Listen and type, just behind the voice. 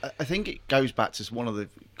I think it goes back to one of the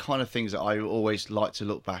kind of things that I always like to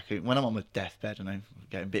look back at when I'm on my deathbed. I know I'm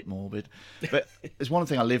getting a bit morbid, but there's one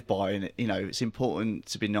thing I live by, and it's important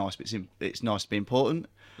to be nice, but it's nice to be important,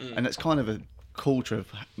 and it's kind of a culture of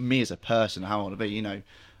me as a person, how I want to be.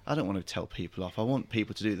 I don't want to tell people off. I want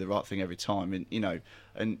people to do the right thing every time,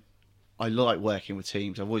 and I like working with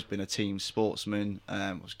teams. I've always been a team sportsman.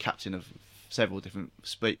 I was captain of several different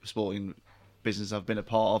sporting businesses I've been a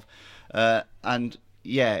part of, and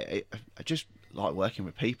I just like working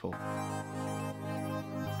with people.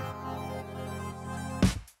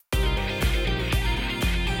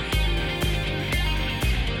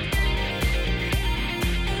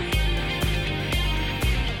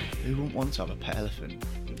 Who wouldn't want to have a pet elephant?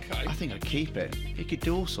 Okay. I think I'd keep it. He could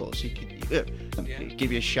do all sorts. He could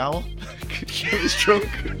give you a shower, show his trunk.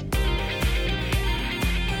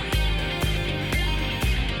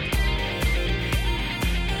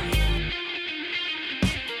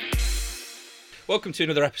 Welcome to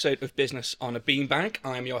another episode of Business on a Beanbag.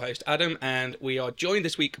 I'm your host Adam, and we are joined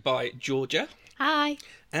this week by Georgia. Hi.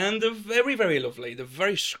 And the very, very lovely, the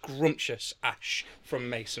very scrumptious Ash from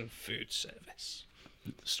Mason Food Service.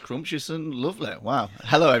 Scrumptious and lovely. Wow.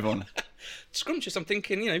 Hello, everyone. Scrumptious, I'm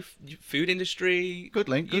thinking, food industry. Good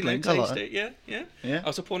link. I like taste it. it. Yeah. Yeah. I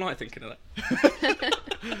was up all night thinking of that.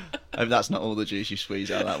 Hope that's not all the juice you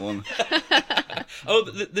squeeze out of that one. Oh,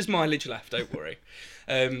 there's mileage left, don't worry.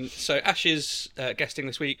 So Ash is guesting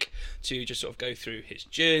this week to just sort of go through his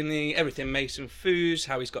journey, everything Mason Foods,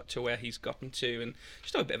 how he's got to where he's gotten to, and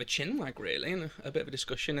just have a bit of a chin wag really, and a bit of a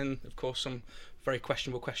discussion, and of course some very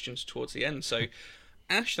questionable questions towards the end. So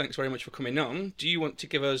Ash, thanks very much for coming on. Do you want to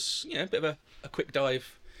give us a bit of a quick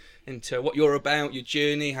dive into what you're about, your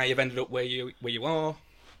journey, how you've ended up where you are?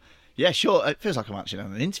 Yeah, sure. It feels like I'm actually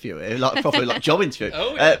on an interview here, like probably like job interview.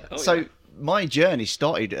 Yeah. My journey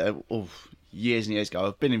started years and years ago.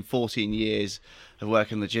 I've been in 14 years of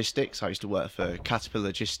working logistics. I used to work for Caterpillar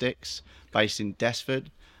Logistics, based in Desford.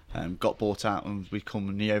 Got bought out and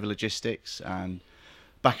become Neova Logistics. And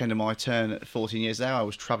back end of my turn at 14 years there, I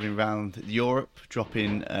was travelling around Europe,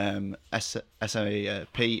 dropping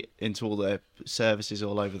SAP into all their services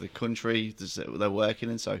all over the country that they're working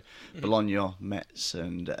in. So Bologna, Metz,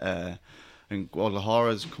 and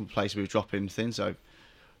Guadalajara is a place we were dropping things. So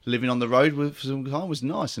living on the road for some time was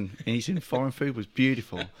nice, and eating foreign food was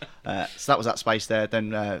beautiful. So that was that space there. Then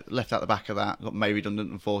left out the back of that, got made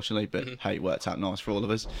redundant unfortunately, but hey, it worked out nice for all of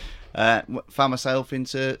us. Found myself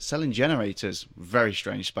into selling generators. Very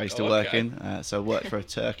strange space to work in. So I worked for a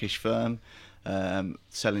Turkish firm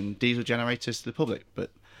selling diesel generators to the public, but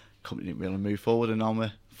the company didn't really move forward, and I'm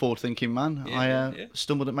a forward-thinking man. I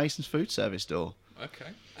stumbled at Mason's Food Service door.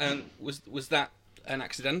 Okay. And was that an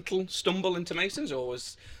accidental stumble into Mason's, or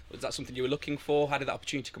was that something you were looking for? How did that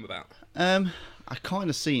opportunity come about? I kind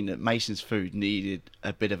of seen that Mason's Food needed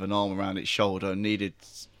a bit of an arm around its shoulder, needed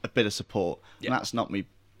a bit of support. Yeah. And that's not me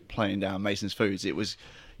playing down Mason's Foods. It was,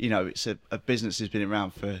 it's a business that's been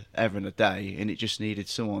around forever and a day, and it just needed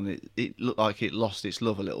someone. It looked like it lost its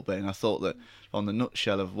love a little bit, and I thought that on the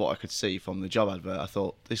nutshell of what I could see from the job advert, I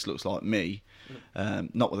thought this looks like me.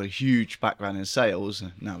 Not with a huge background in sales,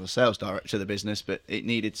 now the sales director of the business, but it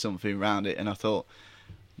needed something around it, and I thought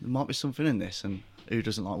there might be something in this, and who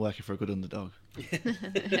doesn't like working for a good underdog?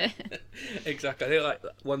 Exactly. I think like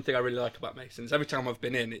one thing I really like about Mason's, every time I've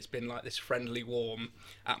been in, it's been like this friendly, warm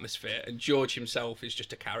atmosphere, and George himself is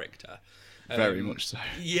just a character. Very much so.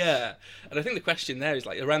 Yeah, and I think the question there is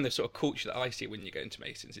like around the sort of culture that I see when you go into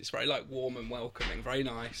Mason's. It's very like warm and welcoming, very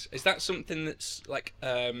nice. Is that something that's like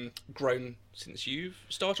grown since you've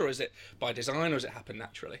started, or is it by design, or has it happened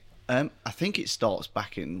naturally? I think it starts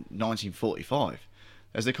back in 1945.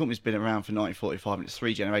 As the company's been around for 1945 and it's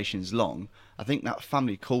 3 generations long, I think that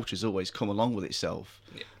family culture's always come along with itself.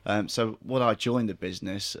 Yeah. So when I joined the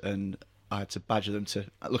business, and I had to badger them to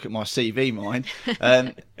look at my CV,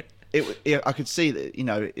 I could see that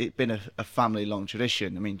it'd been a family long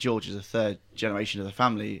tradition. I mean, George is the 3rd generation of the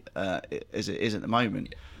family as it is at the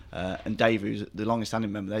moment, and Dave, who's the longest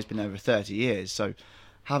standing member, there's been over 30 years. So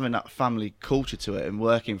having that family culture to it and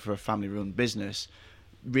working for a family run business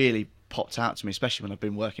really popped out to me, especially when I've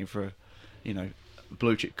been working for a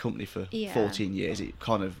blue chip company for 14 years. It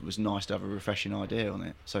kind of was nice to have a refreshing idea on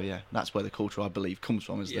it. So yeah, that's where the culture, I believe, comes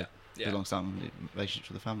from, is the long-standing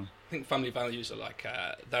relationship with the family. I think family values are like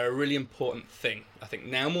they're a really important thing. I think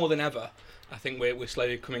now more than ever, I think we're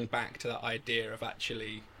slowly coming back to that idea of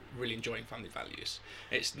actually really enjoying family values.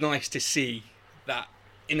 It's nice to see that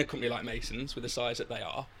in a company like Mason's, with the size that they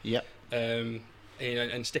are,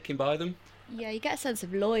 and sticking by them. Yeah, you get a sense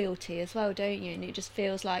of loyalty as well, don't you? And it just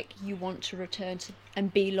feels like you want to return to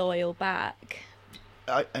and be loyal back.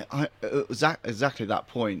 Exactly that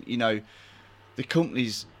point. The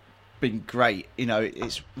company's been great.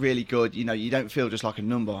 It's really good. You don't feel just like a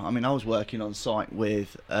number. I mean, I was working on site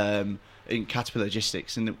with in Caterpillar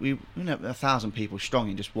Logistics, and we 1,000 people strong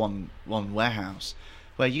in just one warehouse,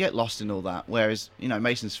 where you get lost in all that. Whereas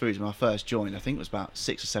Mason's Foods, when I first joined, I think it was about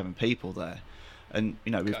 6 or 7 people there, and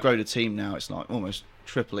we've grown a team now. It's like almost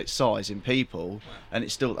triple its size in people, and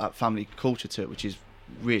it's still that family culture to it, which is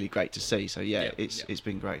really great to see. So it's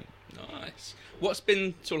been great. Nice. What's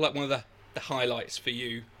been sort of like one of the highlights for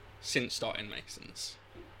you since starting Masons?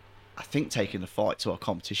 I think taking the fight to our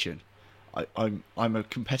competition. I'm a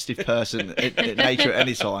competitive person in nature at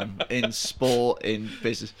any time, in sport, in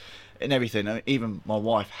business, in everything. I mean, even my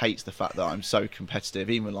wife hates the fact that I'm so competitive.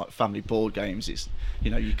 Even like family board games, it's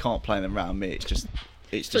you can't play them around me. It's just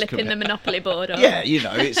flipping the Monopoly board off. Yeah,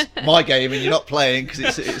 it's my game and you're not playing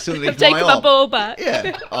because it's suddenly I'm taking my ball back.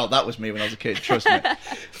 Yeah. Oh, that was me when I was a kid. Trust me.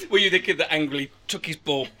 Were you the kid that angrily took his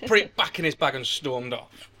ball, put it back in his bag, and stormed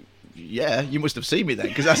off? Yeah, you must have seen me then,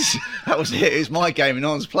 because that was it. It was my game and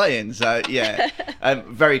no one's playing. So yeah,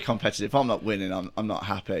 very competitive. If I'm not winning, I'm not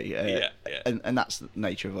happy. And that's the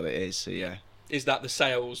nature of what it is. So yeah. Is that the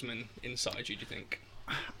salesman inside you? Do you think,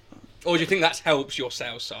 or do you think that helps your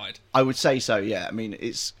sales side? I would say so. Yeah. I mean,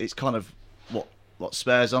 it's kind of what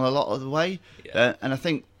spurs on a lot of the way. Yeah. And I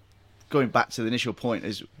think going back to the initial point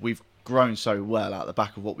is we've grown so well out the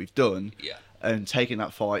back of what we've done. Yeah. And taking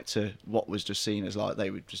that fight to what was just seen as like they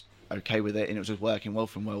were just okay with it, and it was just working well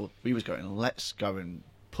from where we was going. Let's go and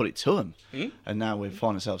put it to them. And now we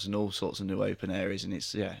find ourselves in all sorts of new open areas, and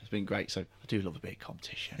it's been great. So I do love a bit of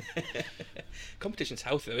competition. Competition's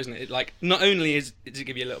healthy, though, isn't it? Like, not only does it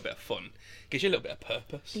give you a little bit of fun, it gives you a little bit of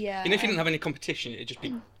purpose. Yeah. If you didn't have any competition, it'd just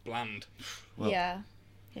be bland. Well, yeah,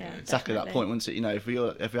 exactly definitely. that point, wasn't it?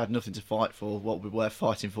 If we had nothing to fight for, what we were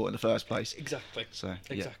fighting for in the first place. Exactly. So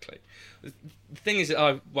exactly. The thing is that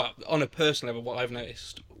on a personal level, what I've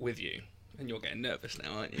noticed with you, and you're getting nervous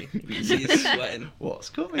now, aren't you? You can see you sweating. What's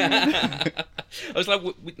coming? I was like,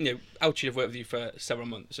 Alchie, I've worked with you for several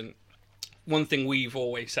months, and one thing we've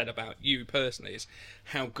always said about you personally is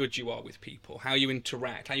how good you are with people, how you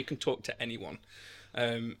interact, how you can talk to anyone.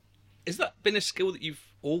 Has that been a skill that you've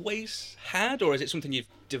always had, or is it something you've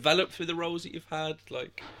developed through the roles that you've had?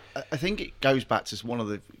 Like, I think it goes back to one of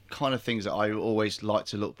the kind of things that I always like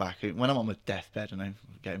to look back at when I'm on my deathbed. I know I'm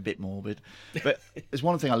getting a bit morbid, but there's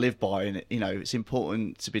one thing I live by, and it's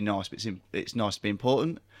important to be nice, but it's nice to be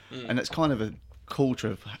important, and it's kind of a culture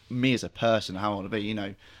of me as a person, how I want to be.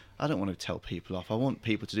 I don't want to tell people off. I want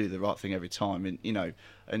people to do the right thing every time,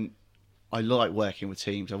 and I like working with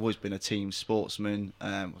teams. I've always been a team sportsman.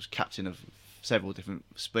 I was captain of several different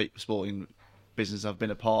sporting businesses I've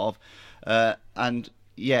been a part of, and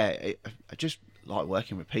I just like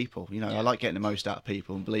working with people. I like getting the most out of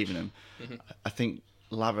people and believing them. Mm-hmm. I think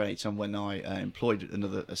elaborates on when I employed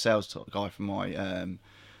a sales guy for my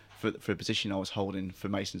for a position I was holding for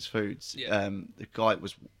Mason's Foods. The guy that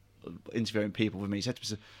was interviewing people with me, he said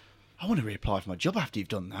to me, I want to reapply for my job after you've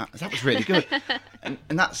done that. That was really good. and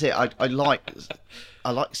that's it. I like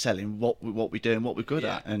selling what we do and what we're good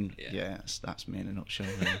at. And that's me in a nutshell.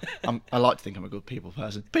 Really. I like to think I'm a good people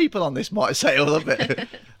person. People on this might say all of it.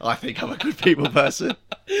 I think I'm a good people person.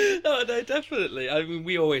 No, definitely. I mean,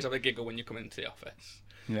 we always have a giggle when you come into the office.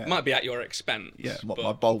 Yeah. It might be at your expense. Yeah,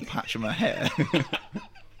 my bald patch on my hair.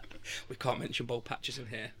 We can't mention bald patches in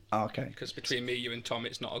here. Oh, okay. Because between me, you and Tom,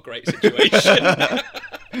 it's not a great situation.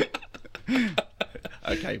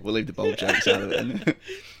 Okay, we'll leave the bold jokes out of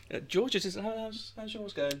it. George's, how's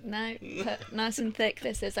yours going? No, nice and thick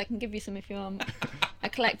this is. I can give you some if you want. I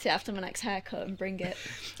collect it after my next haircut and bring it.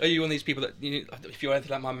 Are you one of these people that, if you're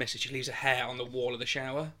anything like my missus, she leaves her hair on the wall of the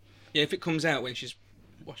shower? Yeah, if it comes out when she's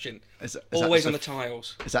washing, always on the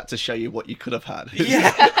tiles. Is that to show you what you could have had?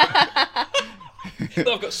 Yeah. But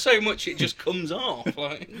I've got so much it just comes off.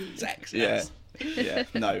 Like, it's excellent. Yeah.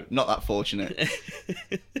 No, not that fortunate.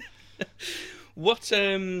 What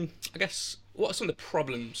are some of the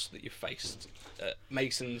problems that you've faced at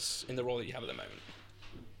Masons in the role that you have at the moment?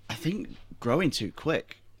 I think growing too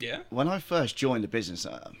quick. Yeah. When I first joined the business,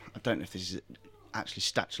 I don't know if this is actually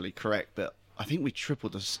statutorily correct, but I think we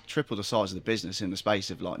tripled the size of the business in the space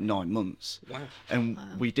of like 9 months. Wow. And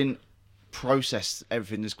we didn't process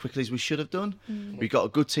everything as quickly as we should have done. We got a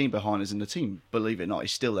good team behind us, and the team, believe it or not,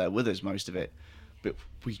 is still there with us most of it. But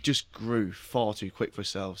we just grew far too quick for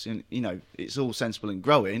ourselves. And, it's all sensible in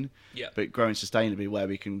growing, but growing sustainably where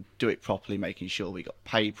we can do it properly, making sure we got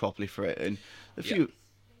paid properly for it. And a few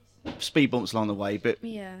speed bumps along the way, but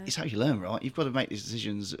it's how you learn, right? You've got to make these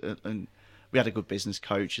decisions. And we had a good business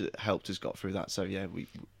coach that helped us got through that. So,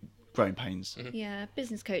 growing pains. Yeah,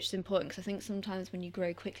 business coach is important because I think sometimes when you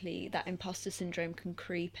grow quickly, that imposter syndrome can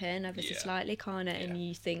creep in ever so slightly, can't it? And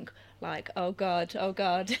you think like, oh god,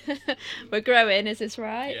 we're growing. Is this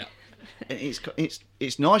right? Yeah.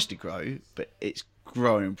 It's nice to grow, but it's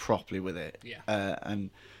growing properly with it. Yeah. And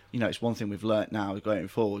it's one thing we've learnt now going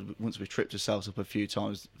forward. Once we've tripped ourselves up a few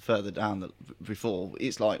times further down before,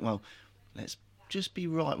 it's like, well, let's just be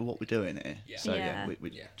right with what we're doing here. Yeah. So Yeah.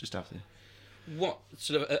 we just have to. What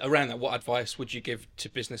sort of around that? What advice would you give to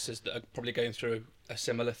businesses that are probably going through a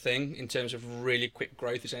similar thing in terms of really quick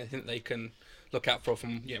growth? Is there anything that they can look out for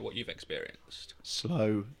from what you've experienced?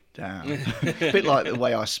 Slow down. A bit like the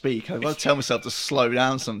way I speak. I want to tell myself to slow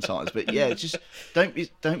down sometimes, but yeah, just don't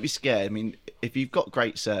be scared. I mean, if you've got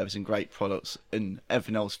great service and great products and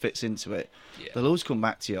everything else fits into it, they'll always come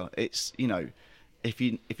back to you. It's if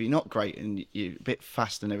you're not great and you're a bit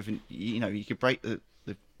fast and everything, you could break the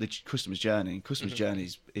customer's journey. And customer's journey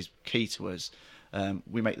is key to us.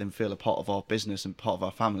 We make them feel a part of our business and part of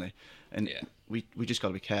our family, and we just got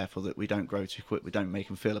to be careful that we don't grow too quick. We don't make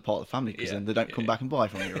them feel a part of the family, because then they don't come back and buy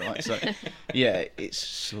from you, right? So it's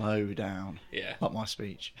slow down. Like my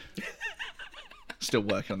speech. Still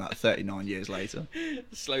working on that 39 years later.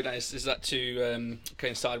 Slow down, is that to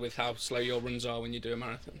coincide with how slow your runs are when you do a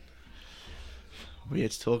marathon?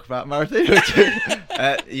 Weird to talk about marathon.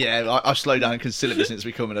 I've slowed down considerably since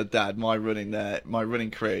becoming a dad. My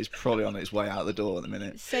running career is probably on its way out the door at the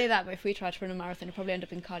minute. Say that, but if we tried to run a marathon, it'd probably end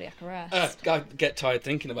up in cardiac arrest. I get tired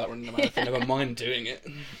thinking about running a marathon. Never mind doing it.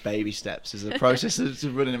 Baby steps is the process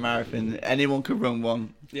of running a marathon. Anyone can run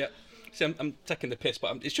one. Yeah. See, I'm taking the piss,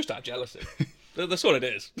 but it's just out of jealousy. That's all it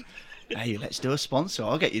is. Hey, let's do a sponsor.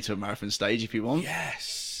 I'll get you to a marathon stage if you want.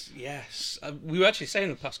 Yes. We were actually saying in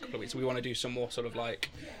the past couple of weeks we want to do some more sort of like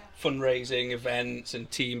fundraising events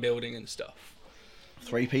and team building and stuff.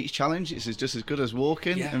 3 Peaks Challenge. It's just as good as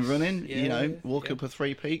walking and running. Walking up a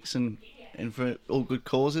 3 Peaks and for all good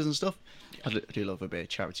causes and stuff. I do love a bit of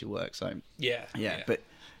charity work. So yeah. But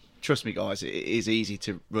trust me, guys, it is easy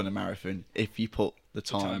to run a marathon if you put the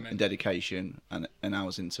time and dedication and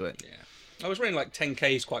hours into it. Yeah. I was running like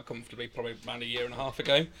 10Ks quite comfortably probably around a year and a half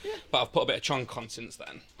ago, but I've put a bit of chunk on since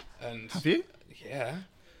then. And have you? Yeah.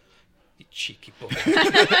 You cheeky boy.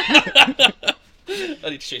 I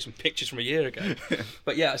need to show you some pictures from a year ago.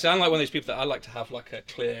 But yeah, so I'm like one of those people that I like to have like a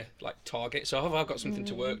clear like target. So if I've got something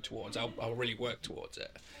to work towards, I'll really work towards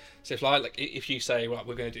it. So if you say, right,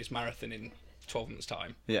 we're going to do this marathon in 12 months'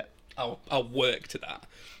 time, I'll work to that.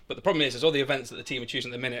 But the problem is all the events that the team are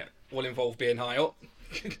choosing at the minute will involve being high up.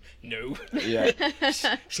 No. Yeah.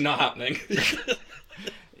 It's not happening.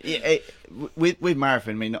 With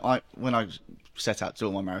marathon, I mean, when I set out to do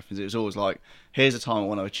all my marathons, it was always like, here's the time I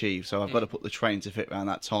want to achieve, so I've got to put the training to fit around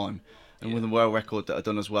that time. And with the world record that I've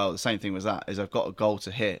done as well, the same thing was that, is I've got a goal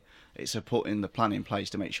to hit. It's putting the plan in place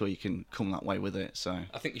to make sure you can come that way with it. So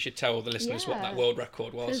I think you should tell the listeners what that world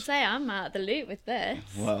record was. I was going to say, I'm out of the loop with this.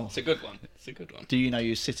 Well, it's a good one. Do you know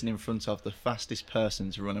you're sitting in front of the fastest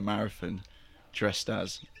person to run a marathon dressed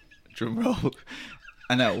as, drum roll,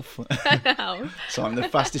 an elf? So I'm the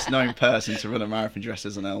fastest known person to run a marathon dressed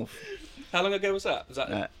as an elf. How long ago was that? Is it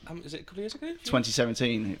a couple of years ago?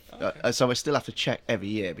 2017. Okay. So I still have to check every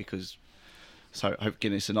year because, so I hope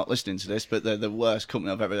Guinness are not listening to this, but they're the worst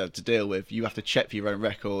company I've ever had to deal with. You have to check for your own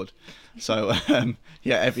record. So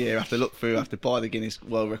every year I have to look through, I have to buy the Guinness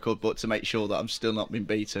World Record book to make sure that I'm still not been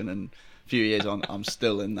beaten, and a few years on I'm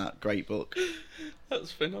still in that great book.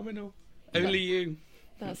 That's phenomenal. Only you.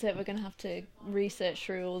 That's it. We're going to have to research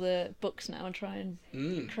through all the books now and try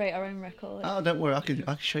and create our own record. Oh, don't worry. I can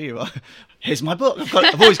show you. Here's my book.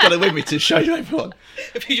 I've always got it with me to show to everyone.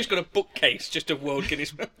 Have you just got a bookcase, just a World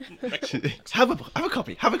Guinness record? Have a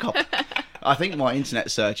copy. I think my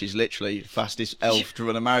internet search is literally fastest elf to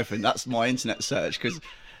run a marathon. That's my internet search, because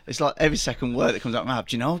it's like every second word that comes out of my mouth.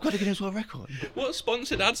 Do you know I've got a Guinness World Record? What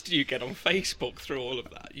sponsored ads do you get on Facebook through all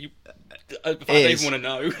of that? I don't even want to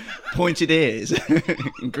know. Pointed ears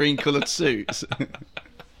and green coloured suits.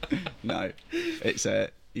 No, it's I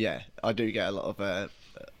do get a lot of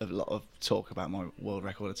talk about my world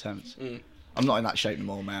record attempts. I'm not in that shape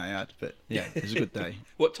anymore, may I add, but yeah, it was a good day.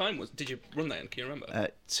 What time did you run that in? Can you remember?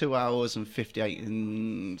 2 hours and 58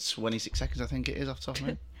 and 26 seconds, I think it is, off the top of my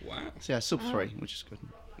head. Wow. So yeah, sub 3, which is good.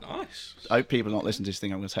 Nice. I hope people are not listening to this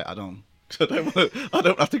thing. I'm going to take that on, because I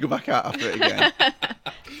don't have to go back out after it again.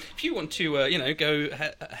 If you want to, go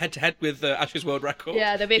head to head with Ash's world record,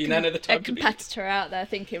 yeah, there'll be a competitor out there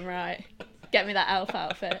thinking, right, Get me that elf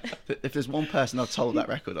outfit. If there's one person I've told that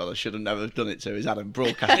record on, I should have never done it to, is Adam,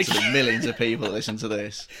 broadcast to the millions of people that listen to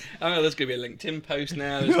this. I know there's going to be a LinkedIn post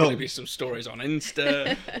now. There's going to be some stories on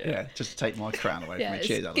Insta. Yeah, just to take my crown away from me. It's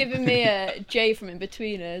Cheers, Adam. giving me a J from in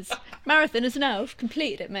between us. Marathon as an elf,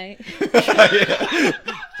 completed it, mate.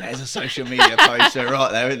 There's a social media poster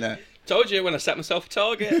right there, isn't there? Told you when I set myself a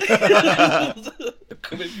target. I'm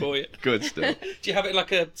coming for you. Good stuff. Do you have it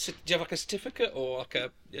like a certificate or like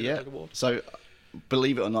a Yeah. award? So,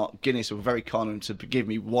 believe it or not, Guinness were very kind to give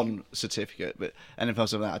me one certificate, but anything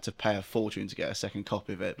else than that, I had to pay a fortune to get a second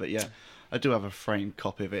copy of it. But yeah, I do have a framed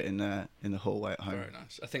copy of it in the hallway at home. Very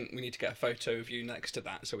nice. I think we need to get a photo of you next to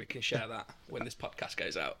that so we can share that when this podcast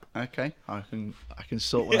goes out. Okay, I can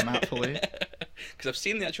sort one out for you. Because I've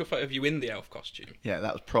seen the actual photo of you in the elf costume. Yeah,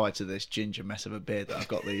 that was prior to this ginger mess of a beard that I've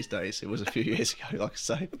got these days. It was a few years ago, like I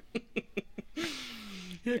say.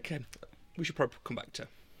 Yeah, okay. We should probably come back to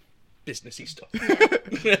businessy stuff.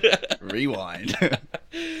 Rewind.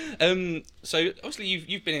 So obviously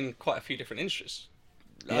you've been in quite a few different industries.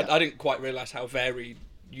 Yeah. I didn't quite realise how varied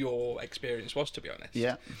your experience was, to be honest.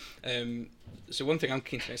 Yeah. So one thing I'm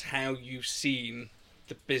keen to know is how you've seen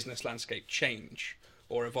the business landscape change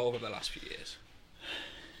or evolve over the last few years.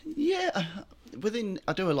 Yeah,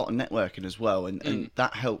 I do a lot of networking as well, and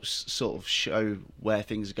that helps sort of show where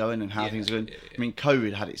things are going and how things are going. Yeah. I mean,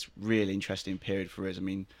 COVID had its really interesting period for us. I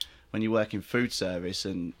mean, when you work in food service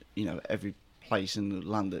and, you know, every place in the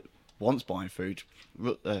land that wants buying food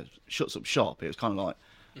shuts up shop, it was kind of like,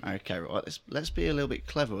 okay, right, let's be a little bit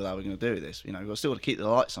clever with how we're going to do this. You know, we've still got to keep the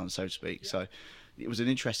lights on, so to speak. Yeah. So it was an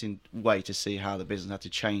interesting way to see how the business had to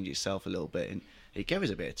change itself a little bit, and it gave us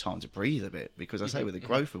a bit of time to breathe a bit, because I say with the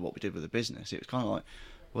growth of what we did with the business, it was kind of like,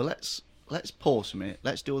 well, let's pause from it,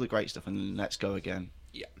 let's do all the great stuff, and then let's go again.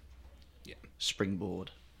 Yeah.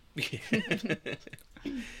 Springboard.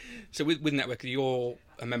 So with networking, you're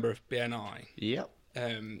a member of BNI. Yep.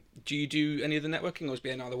 Do you do any of the networking, or is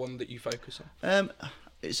BNI the one that you focus on?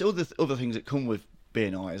 It's all the other things that come with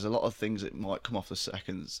BNI. There's a lot of things that might come off the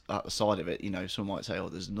seconds at the side of it. You know, someone might say, "Oh,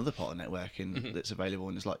 there's another part of networking that's available,"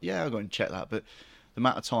 and it's like, "Yeah, I'll go and check that." But the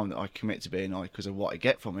amount of time that I commit to BNI because of what I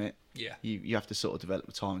get from it, you have to sort of develop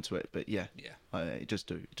the time to it. But it does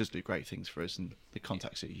do great things for us, and the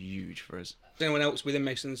contacts are huge for us. Is anyone else within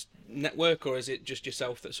Mason's network, or is it just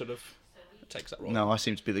yourself that sort of takes that role? No, I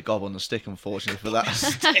seem to be the gob on the stick, unfortunately, for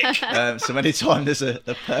that. So anytime there's a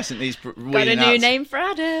person that needs Got a new name for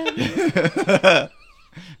Adam.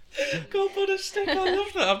 Gob on a stick, I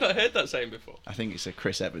love that. I've not heard that saying before. I think it's a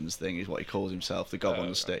Chris Evans thing, is what he calls himself, the gob on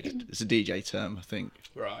the stick. It's a DJ term, I think.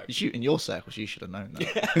 Right. In your circles, you should have known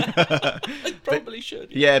that. I probably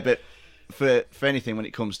should. Yeah, but for anything when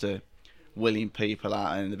it comes to willing people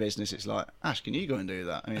out in the business, it's like, Ash, can you go and do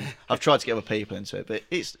that? I mean, I've tried to get other people into it, but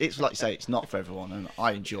it's like you say, it's not for everyone, and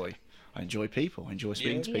I enjoy people, I enjoy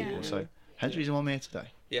speaking to people, so hence the reason why I'm here today.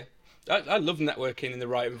 Yeah. I love networking in the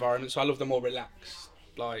right environment, so I love the more relaxed,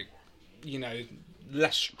 like, you know,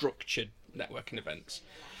 less structured networking events.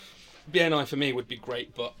 BNI for me would be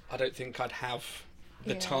great, but I don't think I'd have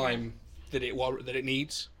the time that it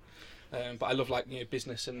needs. But I love, like, you know,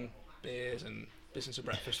 business and beers and business and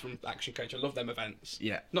breakfast from Action Coach. I love them events.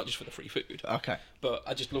 Yeah. Not just for the free food. Okay. But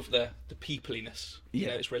I just love the peopliness. You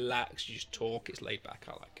know, it's relaxed, you just talk, it's laid back,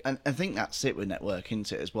 I like it. And I think that's it with networking,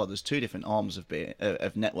 isn't it, as well? There's two different arms of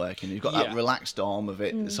networking. You've got that relaxed arm of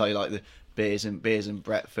it, so you like the beers and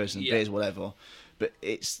breakfast and beers, whatever. But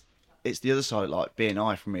it's the other side, like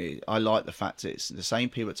BNI for me. I like the fact that it's the same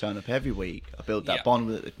people that turn up every week. I build that bond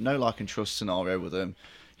with it, no like and trust scenario with them.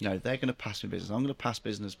 You know, they're going to pass me business. I'm going to pass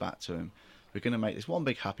business back to them. We're going to make this one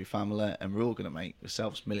big happy family, and we're all going to make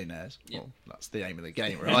ourselves millionaires. Well, that's the aim of the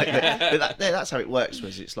game, right? but that's how it works for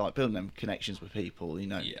us. It's like building them connections with people, you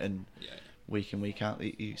know, and week in, week out,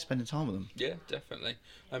 you spending time with them. Yeah, definitely.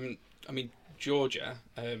 I mean, Georgia,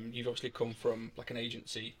 you've obviously come from like an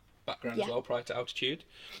agency background as well prior to Altitude.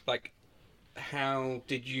 Like, how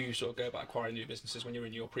did you sort of go about acquiring new businesses when you were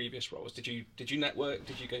in your previous roles? Did you network?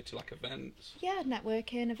 Did you go to like events? Yeah,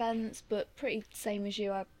 networking events, but pretty same as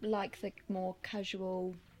you. I like the more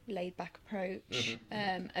casual, laid back approach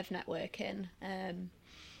of networking.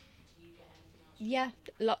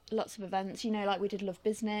 Lots of events. You know, like we did Love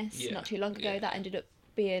Business not too long ago. That ended up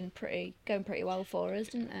being going pretty well for us,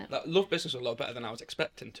 didn't it? Love Business was a lot better than I was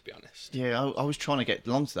expecting, to be honest. Yeah, I was trying to get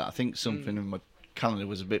along to that. I think something in my calendar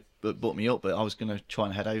was a bit brought me up, but I was going to try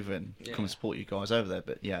and head over and Yeah. come and support you guys over there.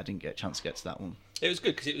 But yeah, I didn't get a chance to get to that one. It was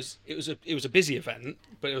good because it was a busy event,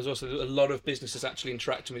 but it was also a lot of businesses actually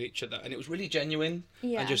interacting with each other, and it was really genuine.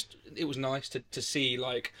 Yeah. And just it was nice to see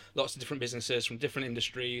like lots of different businesses from different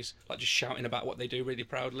industries like just shouting about what they do really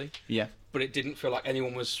proudly. Yeah. But it didn't feel like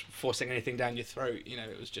anyone was forcing anything down your throat. You know,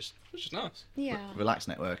 it was just nice. Yeah. Relaxed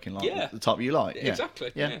networking, like Yeah. the type you like. Yeah.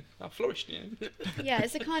 Exactly. Yeah. Yeah. I flourished. You know. Yeah,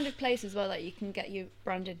 it's the kind of place as well that you can get your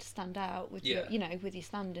branding to stand out with your, Yeah. you know, with your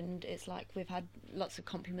stand, and it's like we've had lots of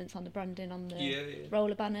compliments on the branding, on the Yeah.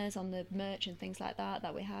 roller banners, on the merch and things like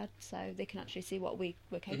that we had, so they can actually see what we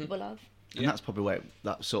were capable of. And that's probably where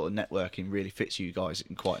that sort of networking really fits you guys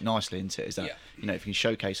in quite nicely, isn't it? Is that Yeah. you know, if you can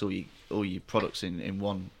showcase all your products in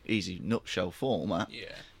one easy nutshell format,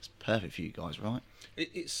 Yeah. it's perfect for you guys, right?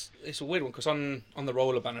 It's a weird one because on the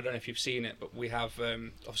roller banner, I don't know if you've seen it, but we have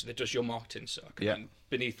obviously that does your marketing suck, Yeah. and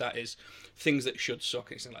beneath that is things that should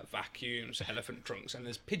suck. It's things like vacuums, elephant trunks, and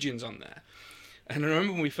there's pigeons on there. And I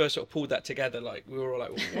remember when we first sort of pulled that together, like we were all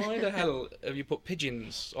like, "Why the hell have you put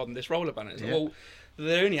pigeons on this roller banner?" It's like, Yeah. well,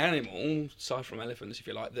 they're the only animal, aside from elephants, if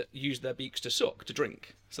you like, that use their beaks to suck, to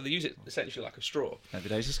drink. So they use it essentially like a straw. Every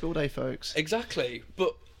day's a school day, folks. Exactly,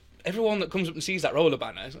 but everyone that comes up and sees that roller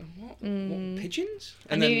banner is like, what pigeons?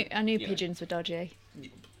 I knew you know, pigeons were dodgy.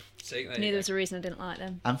 See, there I you knew go. there was a reason I didn't like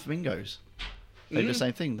them. And flamingos. They do the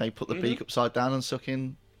same thing. They put the Mm-hmm. beak upside down and suck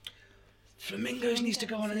in. Flamingos needs to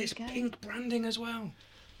go on, and it's Okay. pink branding as well.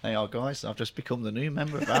 They are, guys. I've just become the new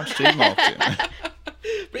member of our street marketing.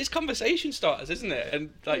 But it's conversation starters, isn't it?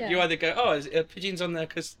 And like you Yeah. either go, "Oh, are pigeons on there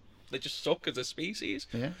because they just suck as a species?"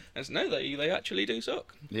 Yeah. And it's no, they actually do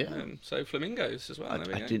suck. Yeah. So flamingos as well. I, there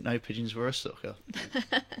we I go. didn't know pigeons were a sucker.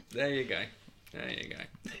 There you go. There you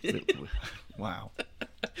go. Wow.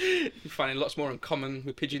 You're finding lots more in common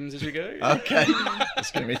with pigeons as we go. Okay.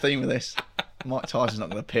 That's going to be a theme of this. Mike Tyson's not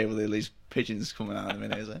going to appear with all these pigeons coming out in a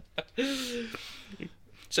minute, is it?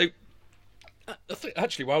 So, I think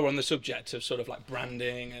actually, while we're on the subject of sort of like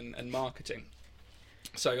branding and marketing,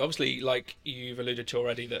 so obviously, like you've alluded to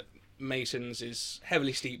already, that Masons is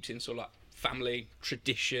heavily steeped in sort of like family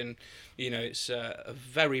tradition. You know, it's a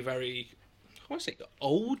very, very, I want to say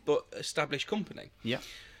old but established company. Yeah.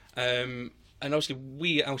 And obviously,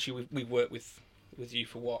 we've worked with you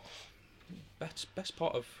for what best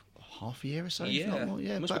part of Half a year or so? if yeah, not more.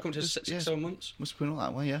 Yeah. must be about- coming to just- 6-7 months. Must have been all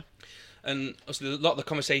that way, yeah. And obviously, a lot of the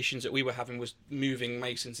conversations that we were having was moving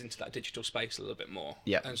Masons into that digital space a little bit more,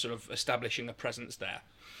 Yeah. and sort of establishing a presence there.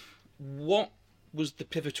 What was the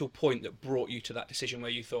pivotal point that brought you to that decision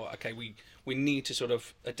where you thought, okay, we need to sort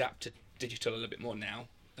of adapt to digital a little bit more now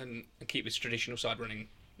and keep this traditional side running,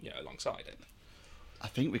 you know, alongside it? I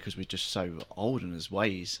think because we're just so old in his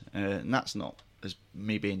ways, and that's not as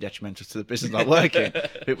me being detrimental to the business I work in,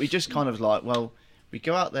 but we just kind of like, well, we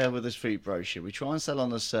go out there with this food brochure, we try and sell on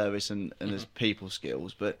the service and as people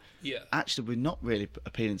skills, but Yeah. actually we're not really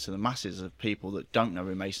appealing to the masses of people that don't know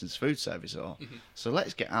who Mason's food service are. So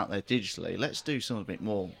let's get out there digitally, let's do something a bit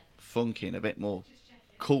more funky and a bit more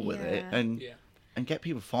cool with it, Yeah. Yeah. and get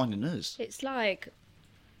people finding us. It's like,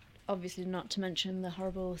 obviously not to mention the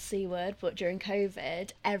horrible C word, but during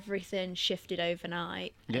COVID, everything shifted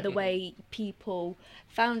overnight. Yeah. The way people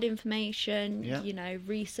found information, Yeah. you know,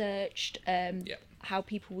 researched, how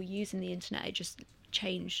people were using the internet, it just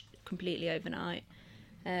changed completely overnight.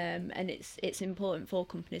 And it's important for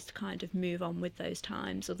companies to kind of move on with those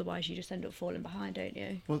times, otherwise you just end up falling behind, don't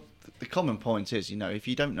you? Well, the common point is, you know, if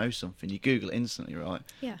you don't know something, you Google it instantly, right?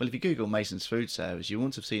 Yeah. Well, if you Google Mason's Food Service, you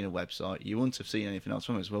wouldn't have seen a website, you wouldn't have seen anything else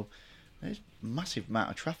from us. Well, there's a massive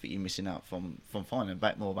amount of traffic you're missing out from finding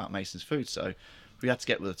out more about Mason's Food. So we had to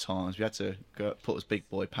get with the times. We had to go put us big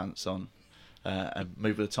boy pants on and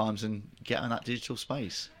move with the times and get on that digital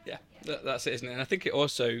space. Yeah, that's it, isn't it? And I think it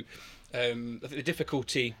also, I think the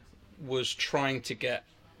difficulty was trying to get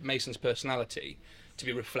Mason's personality to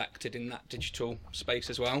be reflected in that digital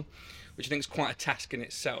space as well, which I think is quite a task in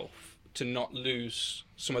itself, to not lose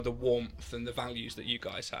some of the warmth and the values that you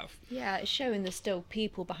guys have. Yeah, it's showing there's still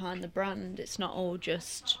people behind the brand. It's not all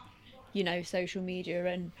just, you know, social media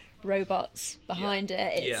and robots behind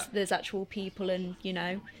it. There's actual people, and you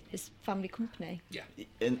know, it's family company. Yeah,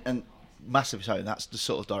 And massively so, and that's the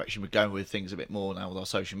sort of direction we're going with things a bit more now with our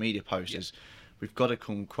social media posters. We've got to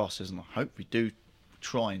come across as, and I hope we do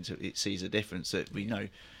try and it sees a difference, that we know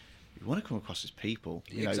we want to come across as people.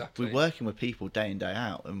 You Exactly. know, we're working with people day in, day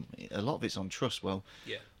out, and a lot of it's on trust. Well,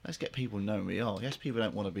 yeah, let's get people knowing we are. Yes, people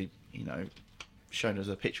don't want to be, you know, showing us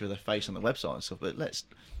a picture of their face on the website and stuff, but let's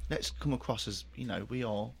come across as, you know, we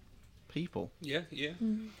are people. yeah.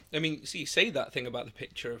 I mean, see, you say that thing about the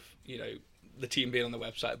picture of, you know, the team being on the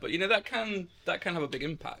website, but that can have a big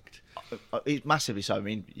impact. It's massively so. I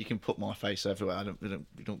mean, you can put my face everywhere.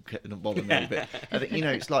 It don't bother me. But I think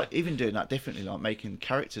it's like even doing that differently, like making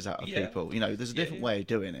characters out of people. There's a different way of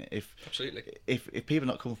doing it. Absolutely. If people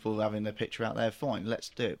are not comfortable with having their picture out there, fine, let's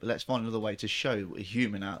do it. But let's find another way to show a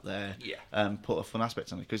human out there. Put a fun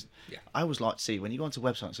aspect on it, because I always like to see when you go onto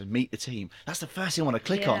a website and say meet the team. That's the first thing I want to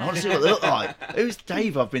click on. I want to see what they look like. Who's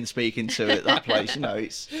Dave I've been speaking to at that place?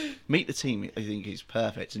 It's meet the team. I think is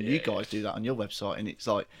perfect, and you guys do that on your website, and it's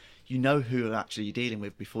like who actually you're dealing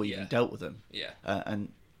with before you even dealt with them. And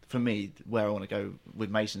for me, where I want to go with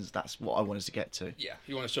Masons, that's what I wanted to get to.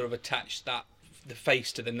 You want to sort of attach the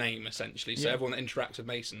face to the name, essentially, so everyone that interacts with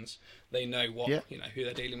Masons, they know what who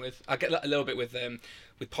they're dealing with. I get that a little bit with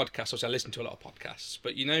podcasts. Also, I listen to a lot of podcasts,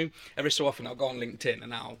 but every so often I'll go on LinkedIn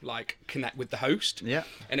and I'll connect with the host. And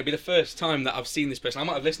it'll be the first time that I've seen this person. I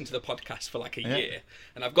might have listened to the podcast for a year,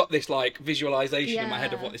 and I've got this visualization in my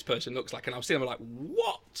head of what this person looks like, and I'll see them like,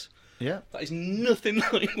 what? That is nothing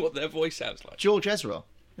like what their voice sounds like. George Ezra.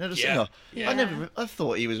 The singer. I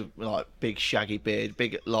thought he was like big shaggy beard,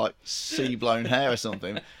 big like sea blown hair or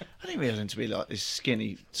something. I didn't realise him to be like this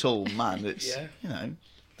skinny, tall man. That's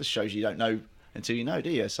just shows you don't know until you know, do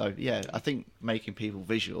you? So I think making people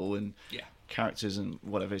visual and characters and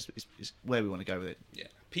whatever is where we want to go with it.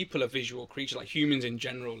 People are visual creatures, like humans in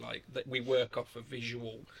general. Like that, we work off of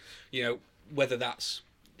visual. Whether that's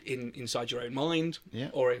inside your own mind,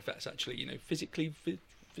 or if that's actually physically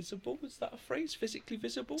visible. Is that a phrase? Physically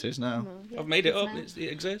visible? It is now. I've made it up. It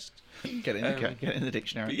exists. Get it in the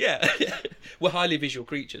dictionary. We're highly visual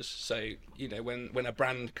creatures, so when a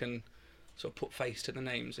brand can sort of put face to the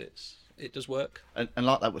names, it does work. And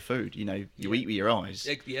like that with food, you eat with your eyes.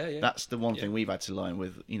 That's the one thing we've had to learn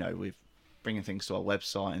with with bringing things to our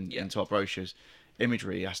website and to our brochures.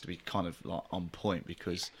 Imagery has to be kind of like on point,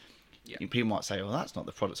 because people might say, well, that's not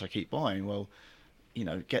the products I keep buying. Well,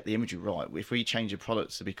 get the imagery right. If we change the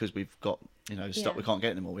products because we've got stock we can't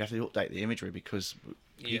get anymore, we have to update the imagery, because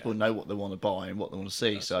people know what they want to buy and what they want to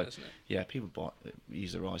see. People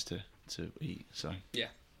use their eyes to eat. So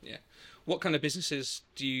what kind of businesses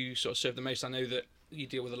do you sort of serve the most? I know that you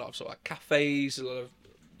deal with a lot of sort of cafes, a lot of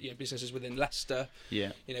businesses within Leicester.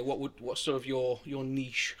 What's sort of your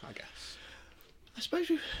niche, I guess? I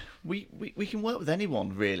suppose we can work with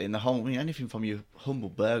anyone really in the whole. Anything from your humble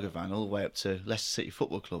burger van all the way up to Leicester City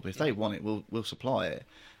Football Club. If they want it, we'll supply it.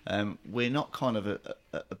 We're not kind of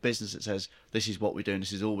a business that says this is what we do and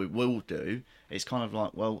this is all we will do. It's kind of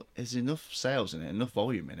like, well, there's enough sales in it, enough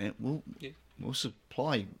volume in it. We'll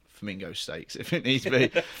supply flamingo steaks if it needs to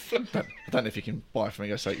be. I don't know if you can buy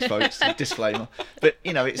flamingo steaks, folks. Disclaimer. But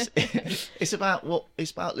it's about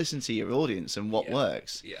listening to your audience and what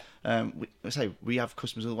works. We have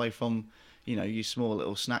customers all the way from your small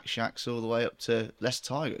little snack shacks all the way up to Leicester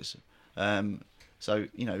Tigers. So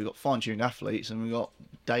we've got fine-tuned athletes, and we've got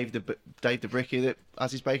Dave the Bricky that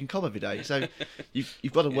has his bacon cob every day. So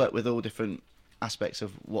you've got to work with all different aspects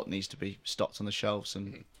of what needs to be stocked on the shelves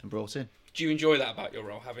and brought in. Do you enjoy that about your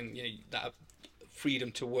role, having that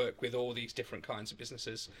freedom to work with all these different kinds of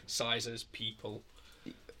businesses, sizes, people?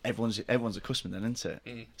 Everyone's a customer then, isn't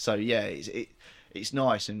it? So it's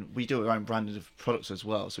nice, and we do our own branded of products as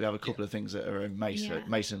well. So we have a couple of things that are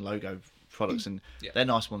Mason logo products, and they're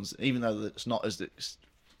nice ones. Even though it's not as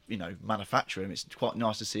manufacturing, it's quite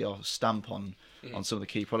nice to see our stamp on some of the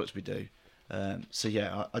key products we do. I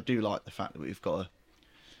do like the fact that we've got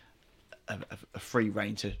a free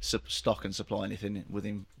reign to stock and supply anything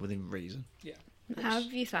within reason. How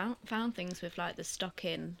have you found things with the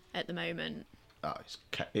stocking at the moment? Oh,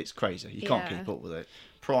 it's crazy. You can't keep up with it.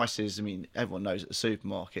 Prices, everyone knows at the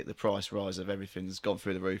supermarket the price rise of everything's gone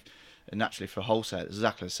through the roof, and naturally for wholesale it's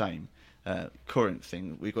exactly the same. Current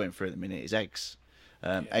thing we're going through at the minute is eggs.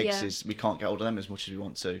 Eggs is we can't get hold of them as much as we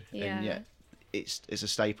want to, and yet it's a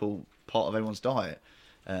staple part of everyone's diet.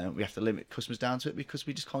 We have to limit customers down to it because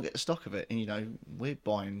we just can't get the stock of it, and we're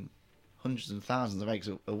buying hundreds and thousands of eggs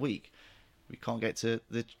a week. We can't get to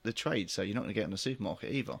the trade, so you're not going to get in the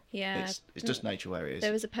supermarket either. It's just nature where it is.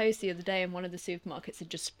 There was a post the other day, and one of the supermarkets had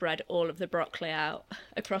just spread all of the broccoli out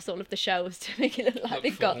across all of the shelves to make it look like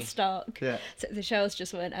they've got stock. So the shelves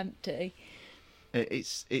just weren't empty.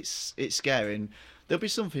 It's scary, and there'll be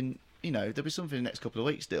something. There'll be something in the next couple of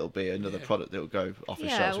weeks that'll be another product that'll go off the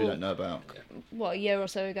shelves we don't know about. What, a year or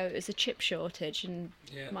so ago it was a chip shortage, and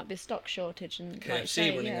it might be a stock shortage, and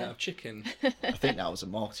KFC running out of chicken. I think that was a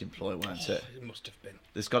marketing ploy, wasn't it? It must have been.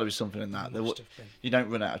 There's got to be something in that. You don't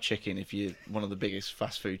run out of chicken if you're one of the biggest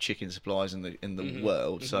fast food chicken suppliers in the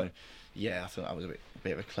world. So I thought that was a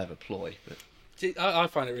bit of a clever ploy. But See, I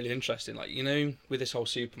find it really interesting, like, you know, with this whole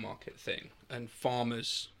supermarket thing and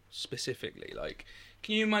farmers specifically, like,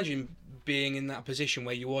 can you imagine being in that position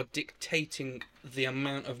where you are dictating the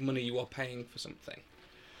amount of money you are paying for something?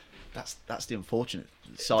 That's the unfortunate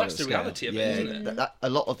side That's of the the scale. reality of it, Yeah, isn't it? a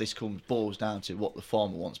lot of this boils down to what the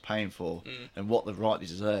farmer wants paying for, and what they rightly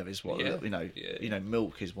deserve is what Yeah. you know.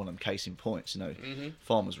 Milk is one of them case in points. You know, Mm-hmm.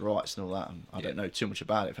 farmers' rights and all that. And I don't know too much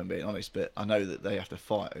about it, if I'm being honest, but I know that they have to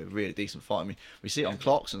fight a really decent fight. I mean, we see it on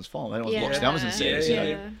Clarkson's farm. Everyone's Yeah. watched the Amazon series. Yeah,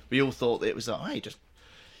 You know, we all thought that it was like, hey, just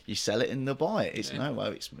you sell it and they'll buy it. It's no,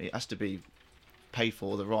 well, it has to be paid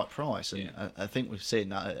for the right price, and I think we're seeing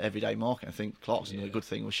that at everyday market. I think Clarkson did a good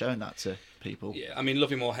thing with showing that to people. Yeah, I mean,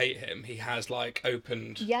 love him or hate him, he has like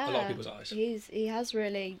opened a lot of people's eyes. He has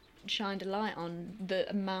really shined a light on the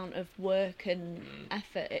amount of work and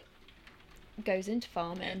effort it goes into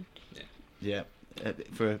farming. Yeah,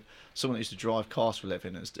 for someone who used to drive cars for a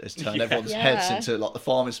living, has turned everyone's heads into like the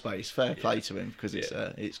farming space. Fair play to him, because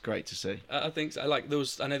it's great to see. I think so. Like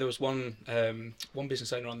I know there was one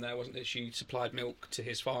business owner on there, wasn't there? She supplied milk to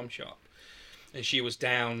his farm shop, and she was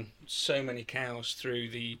down so many cows through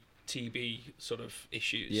the TB sort of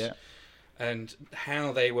issues. Yeah, and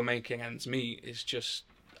how they were making ends meet is just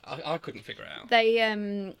I couldn't figure it out.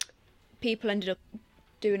 They people ended up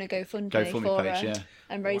doing a GoFundMe for page, her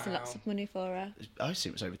and raising lots of money for her. I think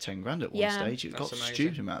it was over 10 grand at one stage. It got amazing.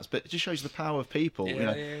 stupid amounts, but it just shows the power of people. Yeah, you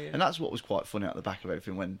know, yeah. And that's what was quite funny at the back of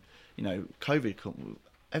everything when, you know, COVID come.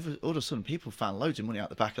 All of a sudden, people found loads of money out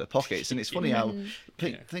the back of their pockets, and it's funny how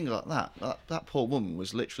things like that poor woman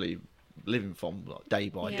was literally living from like, day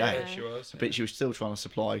by day. Yeah, she was. But she was still trying to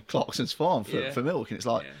supply Clarkson's farm for milk, and it's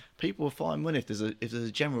like people will find money if there's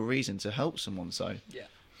a general reason to help someone. So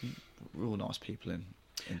we're all nice people in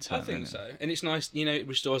turn. I think so, and it's nice. You know, it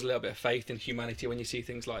restores a little bit of faith in humanity when you see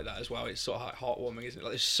things like that as well. It's sort of like heartwarming, isn't it?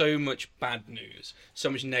 Like there's so much bad news,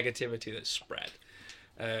 so much negativity that's spread.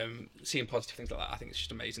 Seeing positive things like that, I think it's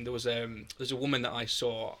just amazing. There's a woman that I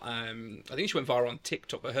saw. I think she went viral on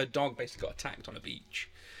TikTok, but her dog basically got attacked on a beach.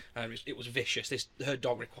 It was vicious. Her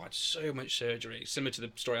dog required so much surgery, similar to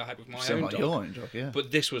the story I had with my own dog. Your own dog, yeah.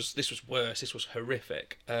 But this was worse. This was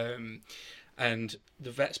horrific. And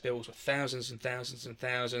the vet's bills were thousands and thousands and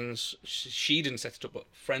thousands. She didn't set it up, but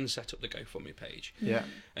friends set up the GoFundMe page. Yeah.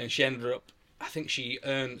 And she ended up, I think she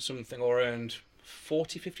earned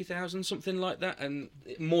 50,000, something like that, and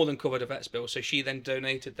it more than covered a vet's bill. So she then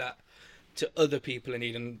donated that to other people in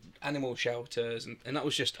need and animal shelters, and that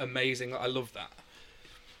was just amazing. I love that.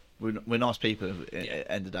 We're nice people at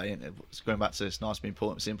the end of the day, and it's going back to it's nice to be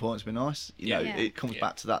important. It's important to be nice. You know, it comes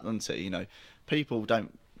back to that, doesn't it? You know, people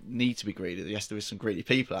don't need to be greedy. Yes, there is some greedy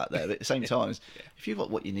people out there, but at the same time, if you've got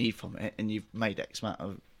what you need from it and you've made X amount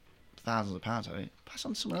of thousands of pounds on it, pass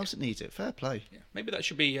on to someone else that needs it. Fair play. Yeah. Maybe that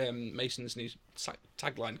should be Mason's new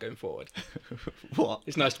tagline going forward. What?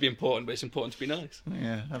 It's nice to be important, but it's important to be nice.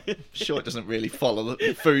 Yeah, I'm sure it doesn't really follow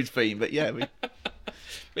the food theme, but yeah,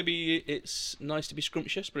 maybe it's nice to be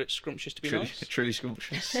scrumptious, but it's scrumptious to be nice. Truly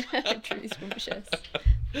scrumptious. Truly scrumptious.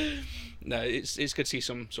 No, it's good to see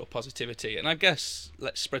some sort of positivity, and I guess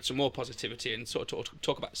let's spread some more positivity and sort of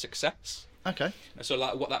talk about success. Okay. And so,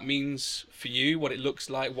 like, what that means for you, what it looks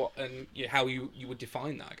like, how you would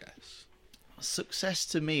define that, I guess. Success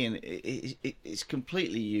to me, and it's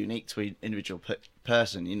completely unique to an individual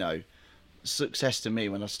person. You know, success to me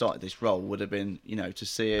when I started this role would have been, you know, to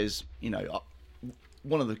see as, you know,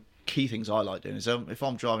 one of the key things I like doing is if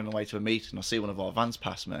I'm driving away to a meeting, I see one of our vans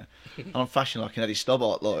pass me, and I'm fashioning like an Eddie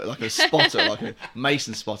Stobbart, like a spotter, like a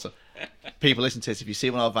Mason spotter. People listen to this. If you see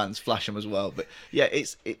one of our vans, flash them as well. But yeah,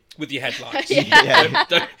 it's with your headlights. Yeah.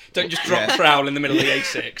 Don't just drop trowel in the middle of the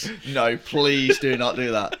A6. No, please do not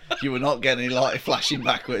do that. You will not get any light flashing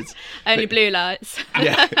backwards. Only blue lights.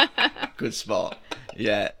 Yeah, good spot.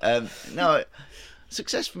 Yeah, no.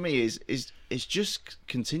 Success for me is just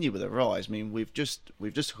continue with the rise. I mean, we've just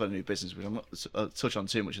got a new business, which I'm not touch on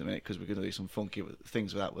too much in a minute because we're going to do some funky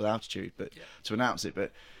things with altitude, but to announce it.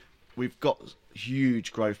 But we've got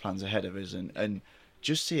huge growth plans ahead of us, and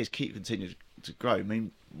just see us continue to grow. I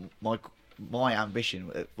mean, my ambition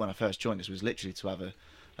when I first joined this was literally to have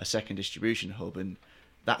a second distribution hub, and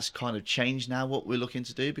that's kind of changed now what we're looking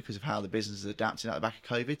to do because of how the business is adapting at the back of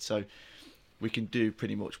COVID. So we can do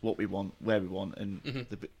pretty much what we want, where we want, and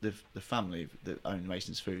the family that own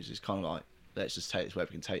Mason's Foods is kind of like, let's just take this where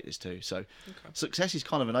we can take this to. So success is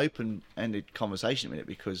kind of an open-ended conversation a minute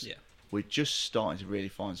because we're just starting to really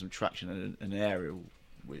find some traction in an area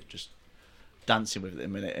we're just dancing with at the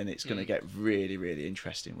minute, and it's going to get really, really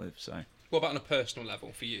interesting with. So, what about on a personal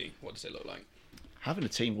level for you? What does it look like? Having a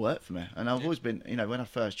team work for me, and I've always been, you know, when I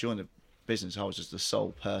first joined business, I was just the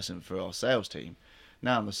sole person for our sales team.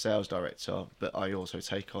 Now I'm the sales director, but I also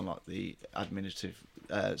take on like the administrative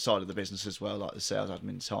side of the business as well, like the sales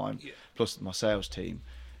admin time, plus my sales team.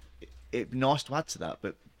 It'd be nice to add to that,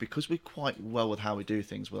 but because we're quite well with how we do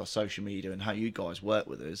things with our social media and how you guys work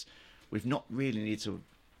with us, we've not really needed to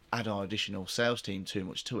add our additional sales team too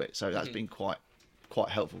much to it. So that's been quite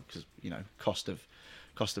helpful, because cost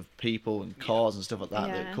of people and cars and stuff like that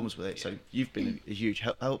that comes with it. So you've been a huge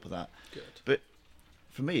help with that. Good. But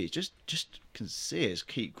for me, it's just can see us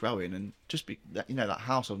keep growing and just be that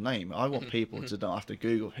household name. I want people to not have to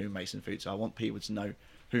Google who Mason Foods are. I want people to know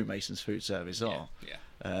who Mason's Food Service are.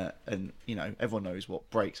 And everyone knows what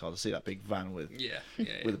brakes are. They see that big van with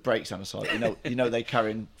the brakes on the side. They're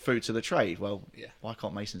carrying food to the trade. Well, why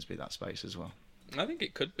can't Mason's be that space as well? I think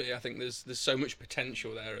it could be. I think there's so much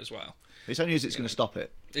potential there as well. It's only as it's going to stop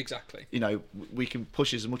it. Exactly. We can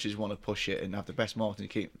push as much as we want to push it and have the best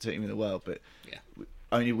marketing team in the world, but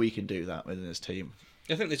only we can do that within this team.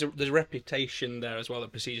 I think there's a reputation there as well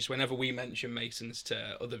that precedes. Whenever we mention Masons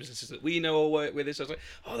to other businesses that we know or work with, it's like,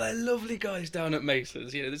 oh, they're lovely guys down at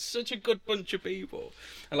Masons. There's such a good bunch of people,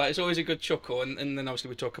 and it's always a good chuckle. And then obviously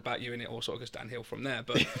we talk about you, and it all sort of goes downhill from there.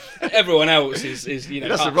 But everyone else is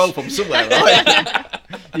that's a roll from somewhere, right?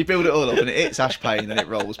 You build it all up, and it hits Ash Payne, and it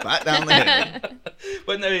rolls back down the hill.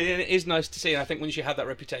 But no, it is nice to see. And I think once you have that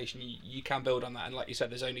reputation, you can build on that. And like you said,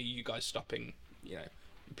 there's only you guys stopping,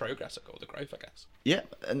 progress or the growth, I guess. Yeah,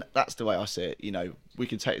 and that's the way I see it. We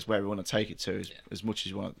can take it where we want to take it to as much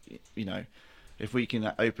as we want. If we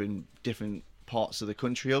can open different parts of the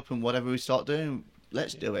country up and whatever we start doing,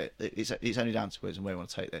 let's do it. It's only down to us and where we want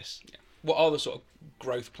to take this. Yeah. What are the sort of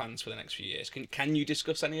growth plans for the next few years? Can you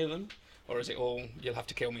discuss any of them, or is it all you'll have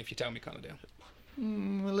to kill me if you tell me kind of deal?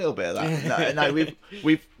 A little bit of that. No,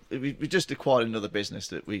 we've just acquired another business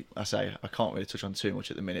that I can't really touch on too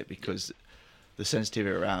much at the minute because the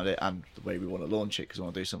sensitivity around it and the way we want to launch it, because we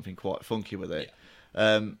want to do something quite funky with it.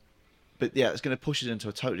 But it's going to push us into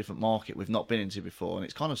a totally different market we've not been into before, and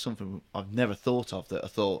it's kind of something I've never thought of, that I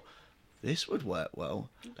thought this would work well,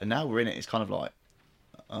 and now we're in it. It's kind of like,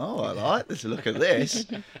 oh, I like this. Look at this.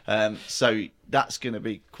 So that's going to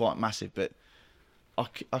be quite massive. But our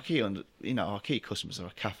key customers are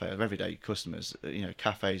cafe, everyday customers.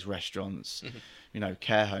 Cafes, restaurants,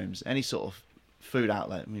 care homes, any sort of food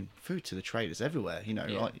outlet. I mean, food to the traders everywhere.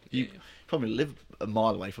 You probably live a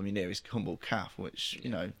mile away from your nearest humble calf, which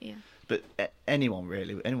But anyone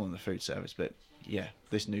in the food service. But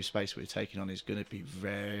this new space we're taking on is going to be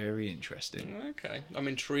very interesting. Okay, I'm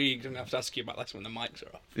intrigued. I'm going to have to ask you about that when the mics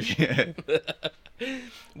are Yeah. off.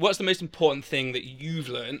 What's the most important thing that you've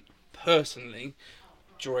learned personally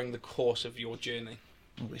during the course of your journey?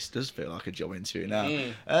 Oh, this does feel like a job interview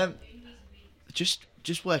now.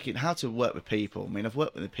 Just working how to work with people. I mean, I've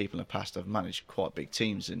worked with the people in the past. I've managed quite big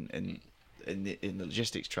teams in the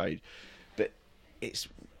logistics trade, but it's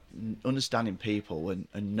understanding people and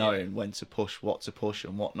knowing when to push, what to push,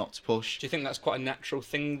 and what not to push. Do you think that's quite a natural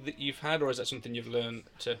thing that you've had, or is that something you've learned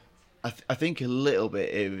to? I think a little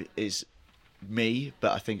bit is me,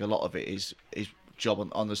 but I think a lot of it is job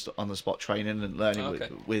on the spot training and learning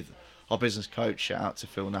with our business coach. Shout out to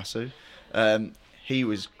Phil Nassau. He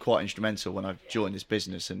was quite instrumental when I joined this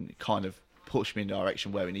business and kind of pushed me in the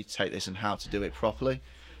direction where we need to take this and how to do it properly.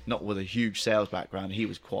 Not with a huge sales background, he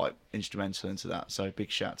was quite instrumental into that. So big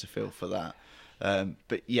shout out to Phil for that.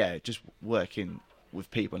 But just working with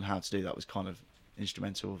people and how to do that was kind of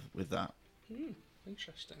instrumental with that.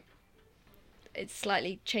 Interesting. It's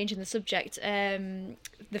slightly changing the subject. The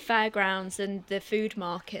fairgrounds and the food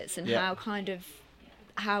markets and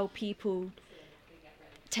how people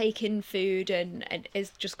take in food and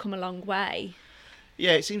it's just come a long way.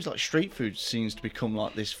 Yeah, it seems like street food seems to become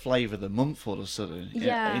like this flavour of the month all of a sudden.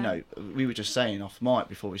 Yeah. We were just saying off mic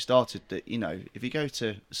before we started that, if you go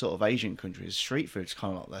to sort of Asian countries, street food's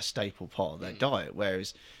kind of like their staple part of their diet,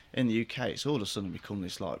 whereas in the UK it's all of a sudden become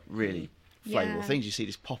this like really flavourful things. You see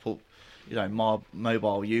this pop up,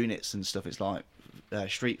 mobile units and stuff. It's like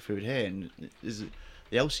street food here, and there's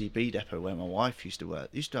the LCB depot where my wife used to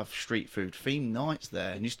work. They used to have street food themed nights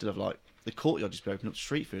there, and used to have like the courtyard just open up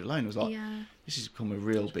street food alone. It was like, this has become a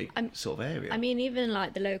real big sort of area. I mean, even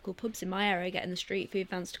like the local pubs in my area getting the street food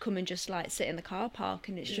vans to come and just like sit in the car park,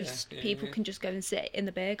 and it's just people can just go and sit in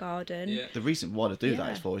the beer garden. Yeah. The reason why they do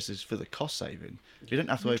that is for the cost saving. You don't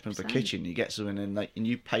have to open up a kitchen. You get someone and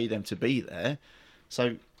you pay them to be there,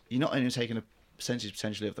 so you're not only taking a percentage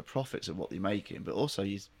potentially of the profits of what they're making, but also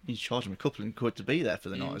you charge them a couple of quid to be there for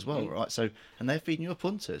the night as well, right? So, and they're feeding you up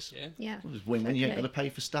punters. Yeah. It's win-win. You ain't got to pay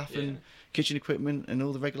for staff Yeah. and kitchen equipment and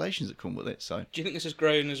all the regulations that come with it. So, Do you think this has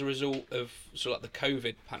grown as a result of sort of like the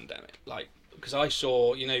COVID pandemic? Like, because I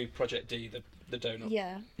saw, Project D, the donut.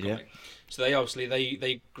 Yeah. yeah, So they obviously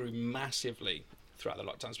they grew massively throughout the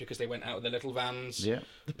lockdowns because they went out with their little vans. yeah,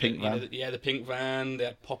 the pink van. The pink van. They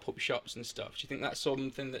had pop-up shops and stuff. Do you think that's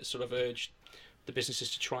something that sort of urged the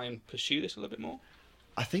businesses to try and pursue this a little bit more?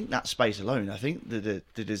 I think that space alone. I think the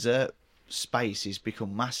dessert space has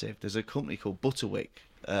become massive. There's a company called Butterwick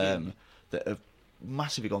that have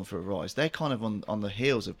massively gone for a rise. They're kind of on the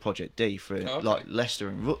heels of Project D for like Leicester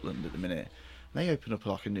and Rutland at the minute. They open up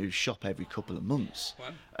like a new shop every couple of months.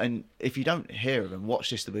 Wow. And if you don't hear of them, watch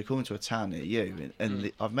this. They'll be coming to a town near you. And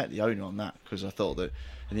I've met the owner on that because I thought that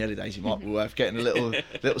in the early days it might be worth getting a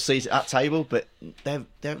little seat at that table. But they're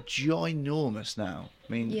ginormous now.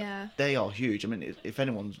 I mean, Yeah. they are huge. I mean, if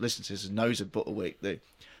anyone listens to this and knows of Butterwick,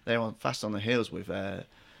 they're fast on the heels with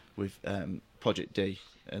Project D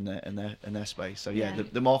and their space. So yeah, Yeah.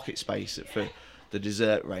 the market space for the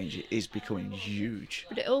dessert range is becoming huge.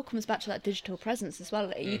 But it all comes back to that digital presence as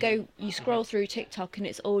well. You scroll through TikTok and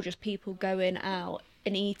it's all just people going out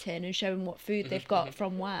and eating and showing what food they've got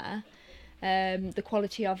from where, the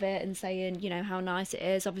quality of it, and saying how nice it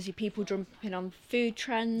is. Obviously, people jumping on food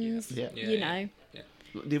trends. Yeah. Yeah.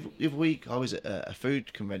 The other week I was at a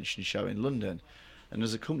food convention show in London, and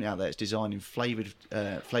there's a company out there that's designing flavoured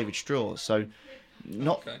straws. So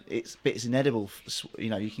it's an edible.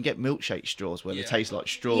 You can get milkshake straws where they taste like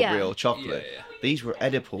strawberry or chocolate. Yeah. These were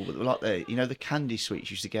edible, but they were like the candy sweets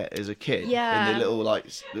you used to get as a kid Yeah. in the little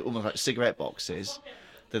almost like cigarette boxes.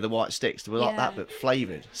 They're the white sticks. They were like that, but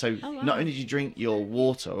flavoured. So not only do you drink your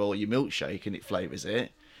water or your milkshake and it flavours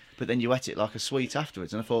it, but then you eat it like a sweet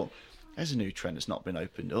afterwards. And I thought, there's a new trend that's not been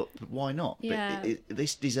opened up. But why not? Yeah. But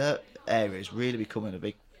this dessert area is really becoming a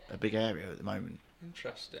big area at the moment.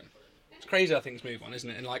 Interesting. It's crazy how things move on, isn't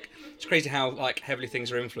it? And it's crazy how heavily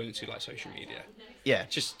things are influenced through social media. Yeah.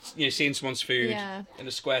 Just seeing someone's food in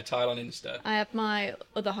a square tile on Insta. I have my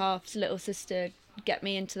other half's little sister get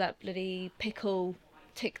me into that bloody pickle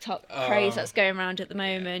TikTok craze that's going around at the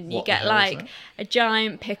moment. What You the get hell is that? a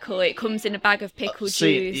giant pickle. It comes in a bag of pickle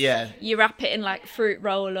juice. Yeah. You wrap it in fruit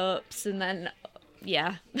roll-ups, and then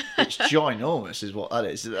It's ginormous, is what that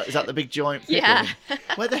is. Is that the big giant pickle? Yeah.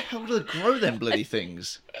 Where the hell do they grow them bloody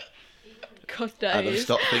things? God Adam, knows.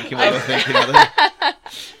 stop thinking what I'm thinking. Adam.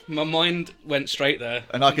 My mind went straight there.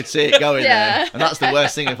 And I could see it going Yeah. there. And that's the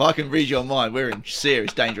worst thing. If I can read your mind, we're in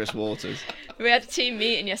serious, dangerous waters. We had a team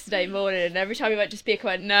meeting yesterday morning, and every time we went to speak, I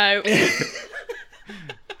went, no.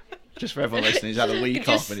 Just for everyone listening, he's had a week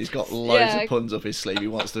off and he's got loads of puns up his sleeve he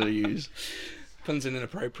wants to use. Puns in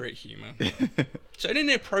inappropriate humour. So it's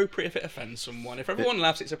inappropriate if it offends someone. If everyone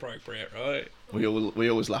laughs, it's appropriate, right? We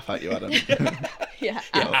always laugh at you, Adam. Yeah.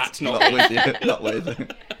 That's not Not with you. Not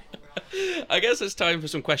with. I guess it's time for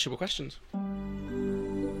some questionable questions.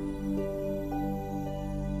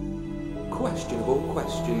 Questionable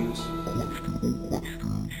questions.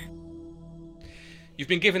 You've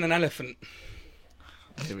been given an elephant.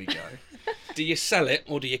 Here we go. Do you sell it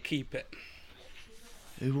or do you keep it?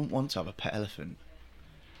 Who wouldn't want to have a pet elephant?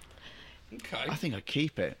 Okay. I think I'd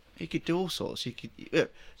keep it. You could do all sorts. It's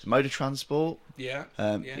a mode of transport. Yeah.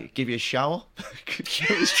 It'd give you a shower.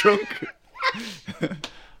 Show his trunk. I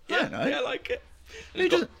don't know. Yeah, I like it. Who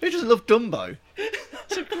doesn't love Dumbo?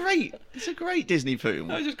 It's a great Disney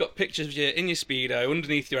film. I just got pictures of you in your Speedo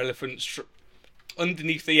underneath your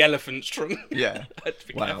underneath the elephant's trunk. Yeah. I had to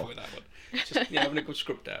be careful with that one. Just having a good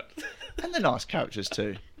scrubbed out. And they're nice characters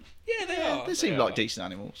too. Yeah, they are. They seem like decent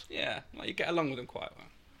animals. Yeah, you get along with them quite well.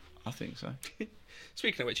 I think so.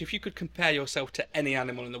 Speaking of which, if you could compare yourself to any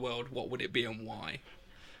animal in the world, what would it be and why?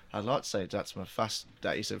 I'd like to say that's my fast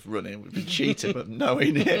days of running with a cheetah, but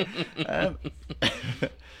nowhere near.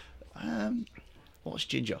 What's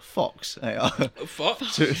Ginger? Fox. They are. A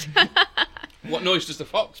fox? What noise does the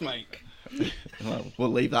fox make? Well,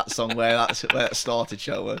 we'll leave that song where it started,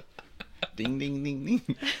 shall we? Ding, ding, ding, ding.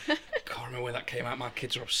 Can't remember where that came out. My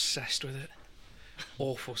kids are obsessed with it.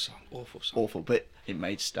 Awful song. Awful, but it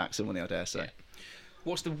made stacks of money, I dare say. Yeah.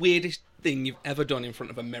 What's the weirdest thing you've ever done in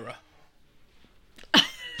front of a mirror?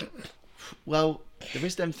 Well, there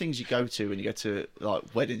is them things you go to when you go to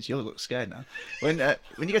weddings. You look scared now. When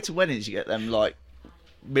you go to weddings, you get them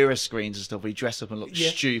mirror screens and stuff where you dress up and look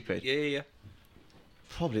stupid. Yeah.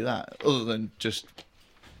 Probably that. Other than just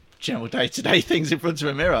general day-to-day things in front of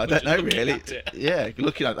a mirror, I don't know really. Yeah,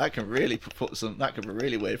 looking at that can really that can be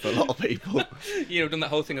really weird for a lot of people. Done that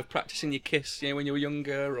whole thing of practicing your kiss, when you were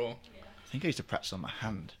younger, or think I used to practice on my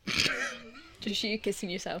hand. Just you kissing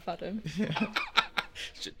yourself, Adam.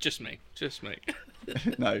 Just me.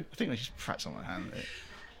 No, I think I used to practice on my hand.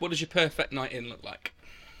 What does your perfect night in look like?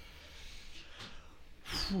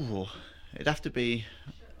 Ooh, it'd have to be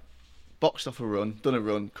boxed off a run, done a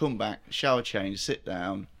run, come back, shower change, sit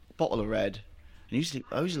down, bottle of red. And usually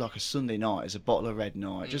like a Sunday night is a bottle of red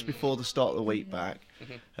night, just before the start of the week back.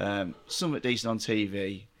 Something decent on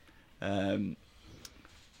TV. I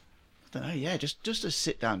don't know, yeah, just to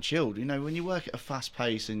sit down chilled. You know, when you work at a fast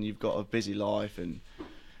pace and you've got a busy life and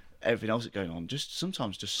everything else that's going on,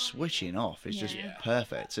 sometimes just switching off is just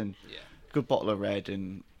perfect. And good bottle of red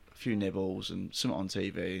and a few nibbles and something on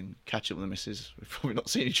TV and catch up with the missus. We've probably not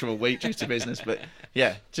seen each other a week due to business, but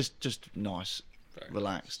yeah, just nice,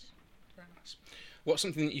 relaxed. Very nice. What's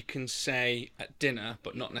something that you can say at dinner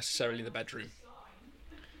but not necessarily the bedroom?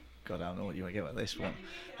 God, I don't know what you want to get with this one.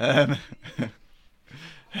 Yeah.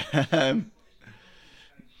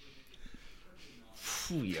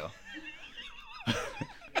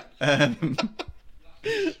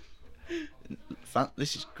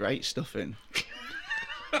 This is great stuffing.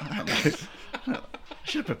 I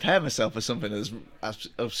should have prepared myself for something as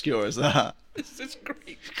obscure as that. This is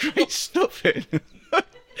great. Great stuffing.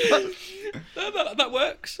 That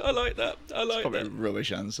works. I like that. Probably a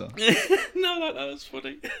rubbish answer. No, that was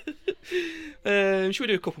funny. Should we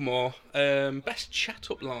do a couple more? Best chat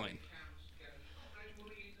up line.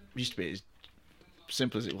 Used to be as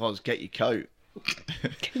simple as it was. Get your coat.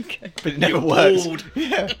 But it never worked.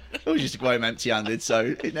 Yeah, I always used to go home empty-handed,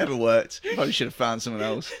 so it never worked. Probably should have found someone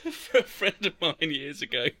else. For a friend of mine years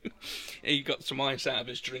ago, he got some ice out of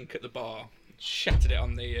his drink at the bar, shattered it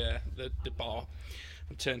on the bar,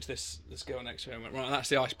 and turned to this girl next to him and went, right, that's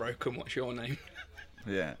the ice broken, what's your name?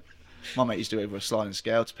 Yeah. My mate used to do it with a sliding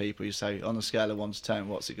scale to people. You say, on a scale of 1 to 10,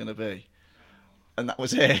 what's it going to be? And that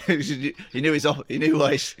was it. He knew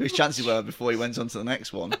what his chances were before he went on to the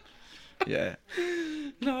next one. Yeah.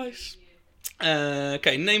 Nice.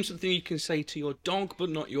 Okay, name something you can say to your dog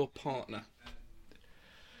but not your partner.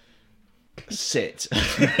 Sit.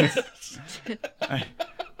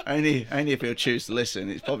 Only if he'll choose to listen,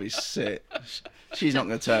 it's probably sit. She's not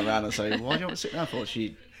going to turn around and say, why do you want to sit down for?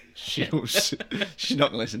 She's not going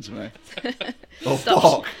to listen to me. Or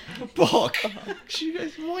bark. She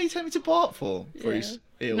goes, why are you telling me to bark for? He's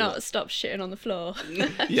ill. Not stop shitting on the floor.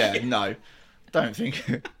 Yeah, no. Don't think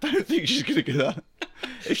she's going to do that.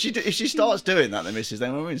 If she starts doing that, the missus,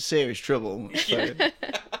 then we're in serious trouble. So,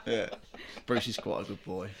 yeah. Bruce is quite a good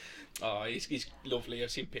boy. Oh, he's lovely.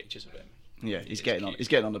 I've seen pictures of him. Yeah, he's getting on. He's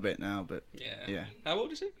getting on a bit now, but yeah. How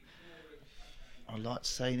old is he? I'd like to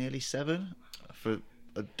say nearly 7. For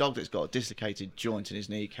a dog that's got a dislocated joint in his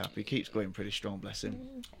kneecap, he keeps going pretty strong, bless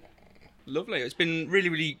him. Lovely. It's been really,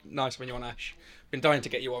 really nice having you on, Ash. Been dying to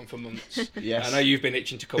get you on for months. Yes. I know you've been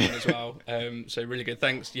itching to come on as well. So really good.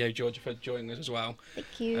 Thanks, Georgia, for joining us as well.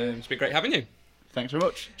 Thank you. It's been great having you. Thanks very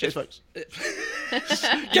much. Cheers, folks. Get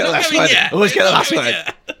the last word. Always get the last word.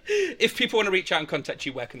 If people want to reach out and contact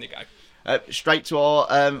you, where can they go? Straight to our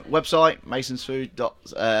website,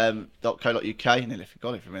 masonsfood.co.uk. Nearly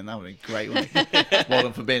forgot it from in. That would be great. Well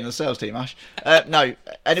done for being in the sales team, Ash. No,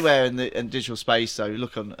 anywhere in the digital space. So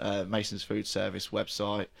look on Mason's Food Service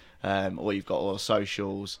website, or you've got all our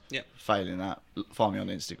socials. Yep. Failing that, find me on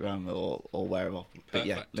Instagram or wherever. But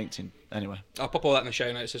yeah, Perfect. LinkedIn. Anyway. I'll pop all that in the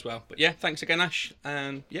show notes as well. But yeah, thanks again, Ash.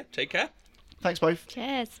 And yeah, take care. Thanks both.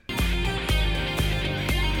 Cheers.